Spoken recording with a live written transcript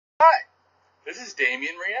This is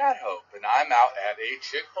Damien AtHope, and I'm out at a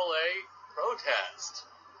Chick-fil-A protest.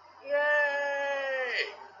 Yay!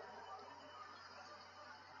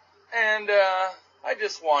 And I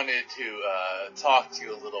just wanted to talk to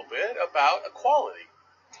you a little bit about equality.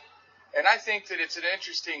 And I think that it's an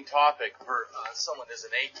interesting topic for someone as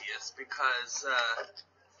an atheist because,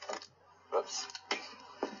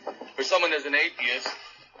 for someone as an atheist,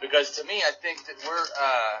 because to me, I think that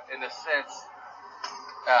we're, in a sense,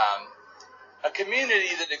 a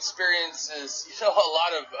community that experiences, a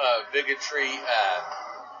lot of bigotry.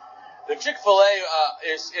 The Chick-fil-A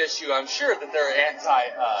issue, I'm sure that they're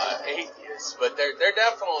anti-atheists, but they're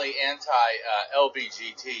definitely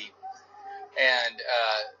anti-LBGT, and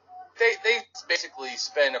they basically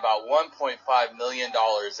spend about $1.5 million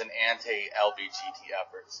in anti-LBGT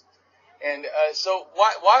efforts. And so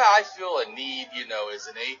why I feel a need, as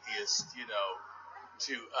an atheist,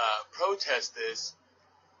 to protest this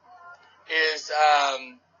is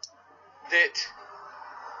that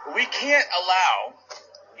we can't allow,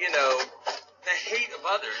 the hate of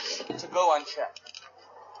others to go unchecked.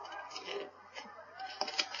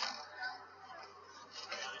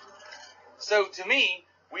 So to me,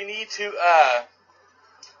 we need to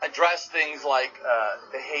address things like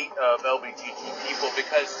the hate of LGBTQ people,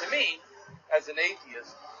 because to me, as an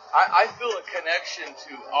atheist, I feel a connection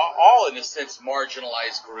to all, in a sense,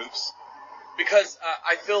 marginalized groups, because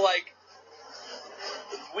I feel like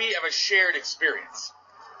we have a shared experience.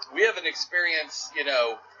 We have an experience,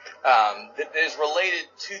 that is related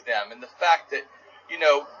to them, and the fact that,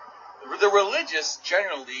 the religious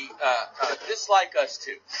generally dislike us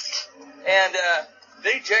too. And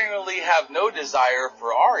they generally have no desire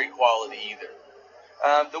for our equality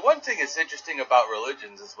either. The one thing that's interesting about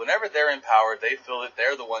religions is whenever they're in power, they feel that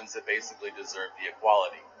they're the ones that basically deserve the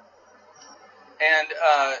equality. And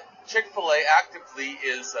Chick-fil-A actively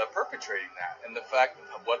is perpetrating that, and the fact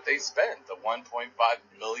of what they spend, the $1.5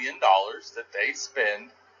 million that they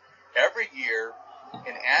spend every year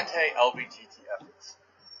in anti-LGBT efforts.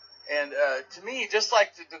 And to me, just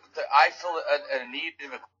like I feel a need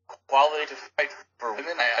of equality to fight for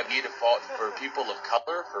women, I have a need to fight for people of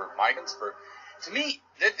color, for migrants. To me,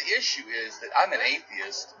 the issue is that I'm an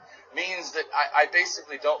atheist means that I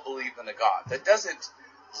basically don't believe in a God. That doesn't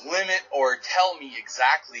limit or tell me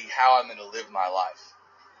exactly how I'm going to live my life.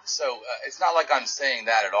 So it's not like I'm saying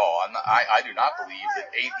that at all. I do not believe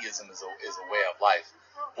that atheism is a way of life.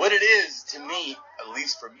 What it is to me, at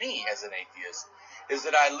least for me as an atheist, is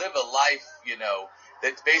that I live a life,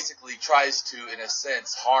 that basically tries to, in a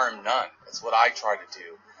sense, harm none. That's what I try to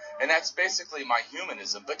do. And that's basically my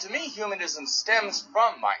humanism. But to me, humanism stems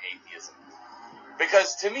from my atheism.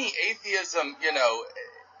 Because to me, atheism,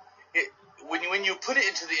 when you put it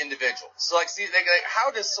into the individual, so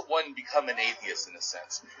how does one become an atheist in a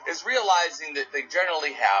sense? Is realizing that they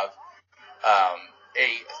generally have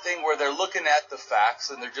a thing where they're looking at the facts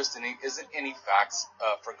and there just isn't any facts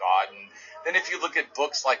for God. And then if you look at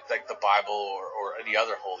books like the Bible or any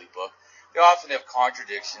other holy book, they often have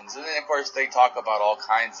contradictions. And then of course they talk about all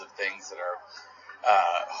kinds of things that are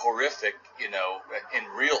horrific, in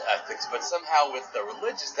real ethics, but somehow with the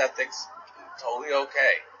religious ethics, totally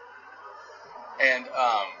okay. And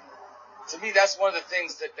to me, that's one of the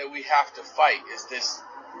things that we have to fight, is this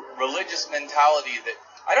religious mentality that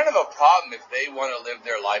I don't have a problem if they want to live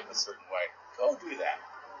their life a certain way. Go do that.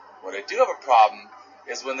 What I do have a problem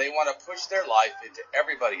is when they want to push their life into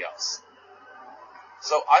everybody else.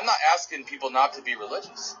 So I'm not asking people not to be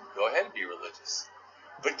religious. Go ahead and be religious.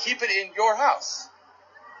 But keep it in your house.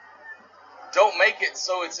 Don't make it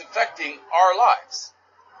so it's affecting our lives.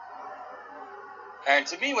 And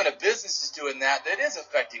to me, when a business is doing that, that is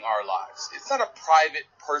affecting our lives. It's not a private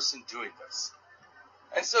person doing this.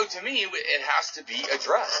 And so to me, it has to be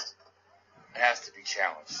addressed. It has to be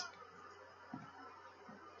challenged.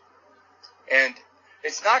 And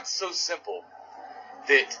it's not so simple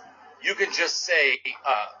that you can just say,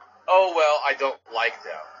 oh, well, I don't like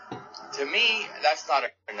them. To me, that's not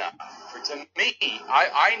enough. To me,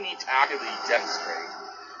 I need to actively demonstrate,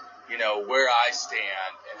 where I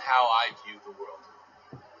stand and how I view the world.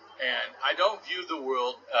 And I don't view the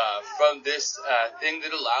world from this thing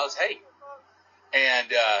that allows hate.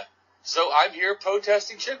 And so I'm here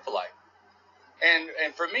protesting Chick-fil-A.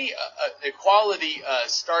 And for me, equality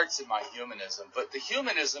starts in my humanism. But the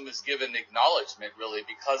humanism is given acknowledgement, really,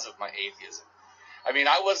 because of my atheism. I mean,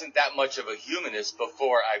 I wasn't that much of a humanist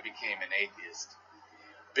before I became an atheist.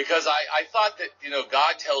 Because I thought that,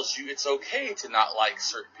 God tells you it's okay to not like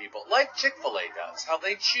certain people, like Chick-fil-A does. How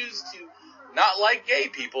they choose to not like gay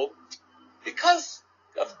people because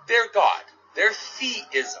of their God, their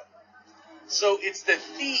theism. So it's the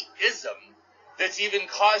theism that's even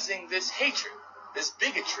causing this hatred, this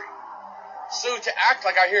bigotry. So to act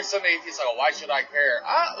like, I hear some atheists like, oh, why should I care?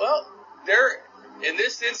 Well, in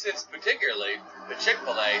this instance particularly, the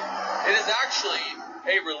Chick-fil-A, it is actually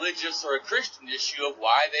a religious or a Christian issue of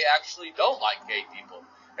why they actually don't like gay people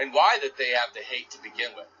and why that they have the hate to begin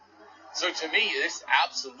with. So to me, this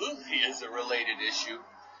absolutely is a related issue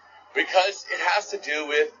because it has to do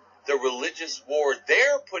with the religious war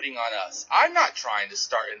they're putting on us. I'm not trying to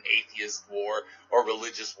start an atheist war or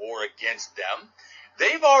religious war against them.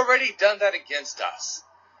 They've already done that against us.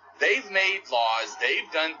 They've made laws,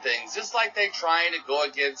 they've done things, just like they're trying to go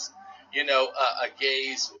against,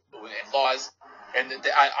 gays laws. And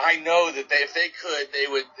I know that if they could, they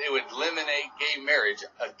would eliminate gay marriage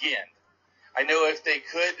again. I know if they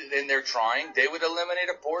could, and they're trying, they would eliminate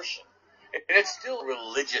abortion. And it's still a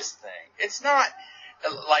religious thing. It's not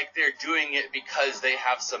like they're doing it because they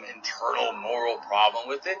have some internal moral problem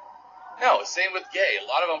with it. No, same with gay. A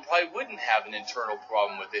lot of them probably wouldn't have an internal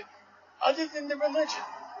problem with it other than the religion.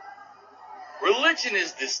 Religion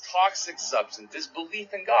is this toxic substance, this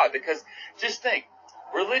belief in God. Because just think,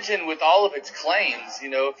 religion with all of its claims,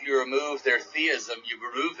 if you remove their theism, you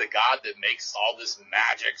remove the God that makes all this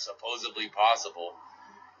magic supposedly possible.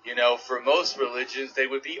 For most religions, they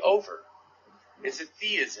would be over. It's a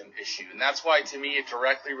theism issue, and that's why, to me, it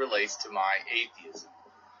directly relates to my atheism.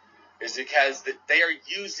 Is because that they are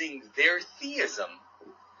using their theism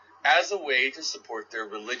as a way to support their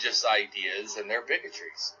religious ideas and their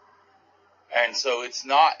bigotries. And so it's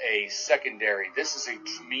not a secondary. This is,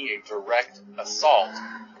 to me, a direct assault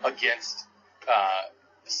against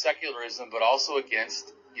secularism, but also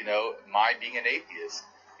against, my being an atheist.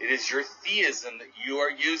 It is your theism that you are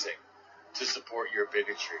using to support your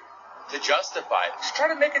bigotry, to justify it. Just try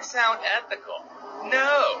to make it sound ethical.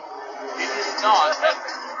 No, it is not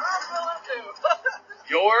ethical.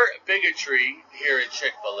 Your bigotry here at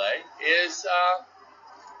Chick-fil-A is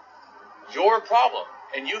your problem,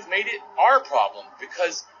 and you've made it our problem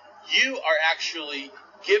because you are actually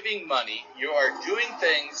giving money. You are doing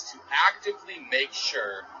things to actively make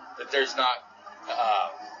sure that there's not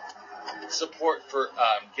support for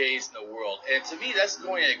gays in the world. And to me, that's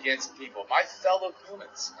going against people, my fellow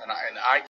humans, and I